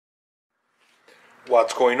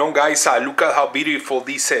What's going on, guys? Look at how beautiful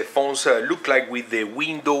these phones look like with the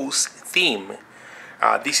Windows theme.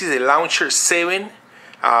 This is the Launcher 7.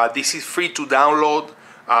 This is free to download.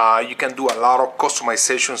 You can do a lot of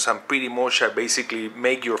customizations and pretty much basically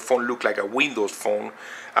make your phone look like a Windows phone.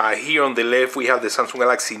 Here on the left we have the Samsung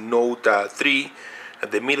Galaxy Note 3.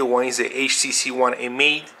 The middle one is the HTC One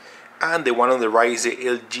M8, and the one on the right is the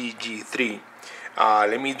LG G3.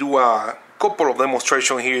 Let me do a couple of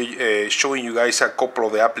demonstrations here showing you guys a couple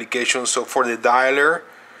of the applications. So for the dialer,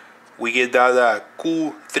 we get that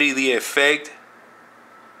cool 3D effect.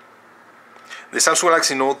 The Samsung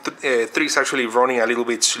Galaxy Note 3 is actually running a little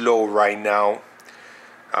bit slow right now,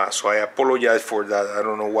 so I apologize for that. I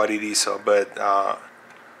don't know what it is, but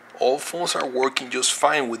all phones are working just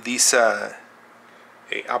fine with this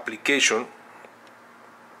application.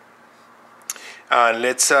 And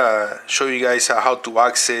let's show you guys how to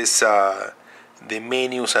access the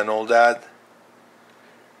menus and all that.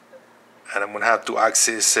 And I'm gonna have to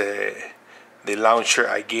access the launcher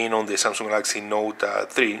again on the Samsung Galaxy Note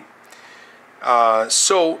 3.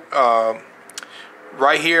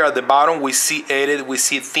 Right here at the bottom we see edit, we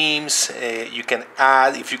see themes. You can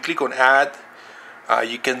add. If you click on add,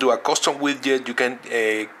 you can do a custom widget. You can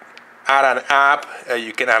add an app.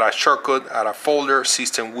 You can add a shortcut, add a folder,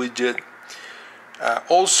 system widget.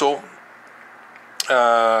 Also,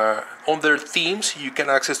 under themes, you can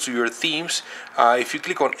access to your themes. If you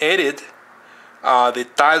click on edit, the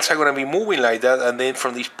tiles are going to be moving like that, and then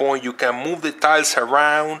from this point you can move the tiles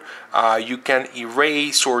around. You can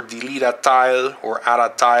erase or delete a tile or add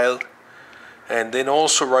a tile. And then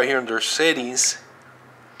also right here under settings,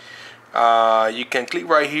 you can click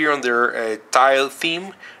right here under tile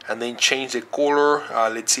theme and then change the color.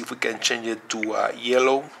 Let's see if we can change it to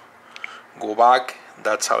yellow. Go back.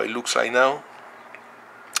 That's how it looks like now.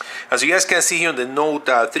 As you guys can see here on the Note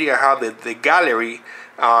 3, I have the gallery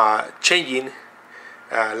changing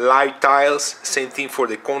light tiles. Same thing for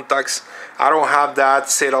the contacts. I don't have that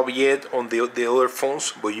set up yet on the other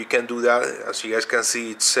phones, but you can do that. As you guys can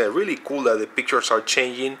see, it's really cool that the pictures are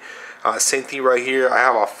changing. Same thing right here. I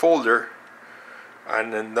have a folder,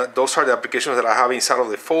 and then those are the applications that I have inside of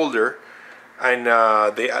the folder. And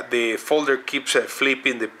the folder keeps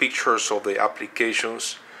flipping the pictures of the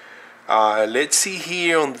applications. Let's see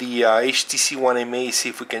here on the HTC One M8, see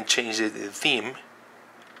if we can change the theme.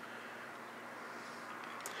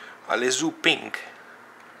 Let's do pink.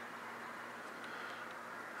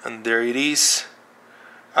 And there it is.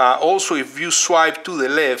 Also, if you swipe to the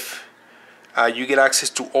left, you get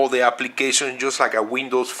access to all the applications just like a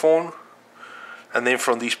Windows phone. And then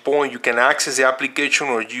from this point you can access the application,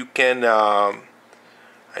 or you can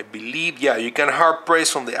I believe, yeah, you can hard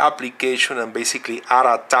press on the application and basically add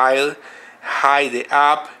a tile, hide the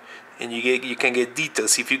app, and you can get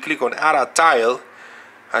details. If you click on add a tile,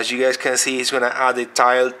 as you guys can see, it's gonna add a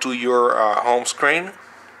tile to your home screen.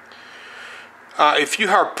 If you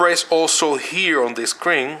hard press also here on the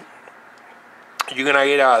screen, you're gonna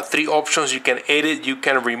get 3 options. You can edit, you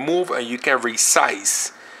can remove, and you can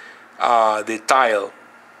resize the tile.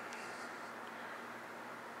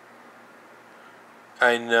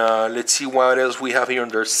 And let's see what else we have here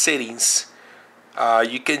under settings.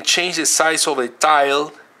 You can change the size of the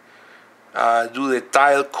tile, do the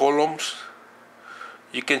tile columns.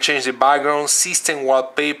 You can change the background, system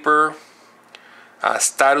wallpaper,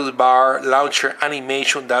 status bar, launcher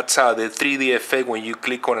animation. That's the 3D effect when you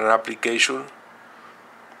click on an application.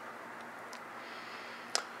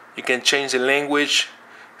 You can change the language,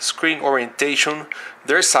 screen orientation.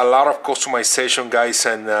 There's a lot of customization, guys,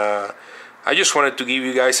 and I just wanted to give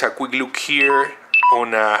you guys a quick look here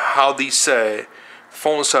on how these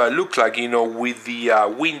phones look like, you know, with the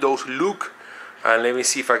Windows look. And let me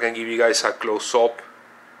see if I can give you guys a close-up.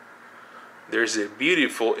 There's a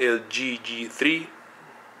beautiful LG G3.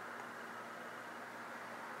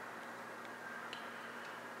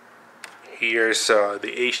 Here's the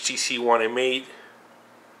HTC One M8.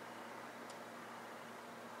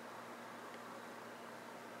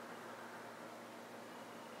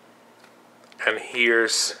 And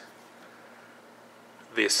here's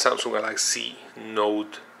the Samsung Galaxy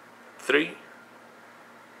Note 3.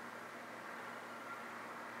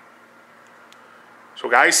 So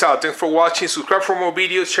guys, thanks for watching. Subscribe for more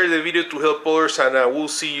videos, share the video to help others, and we'll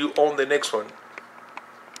see you on the next one.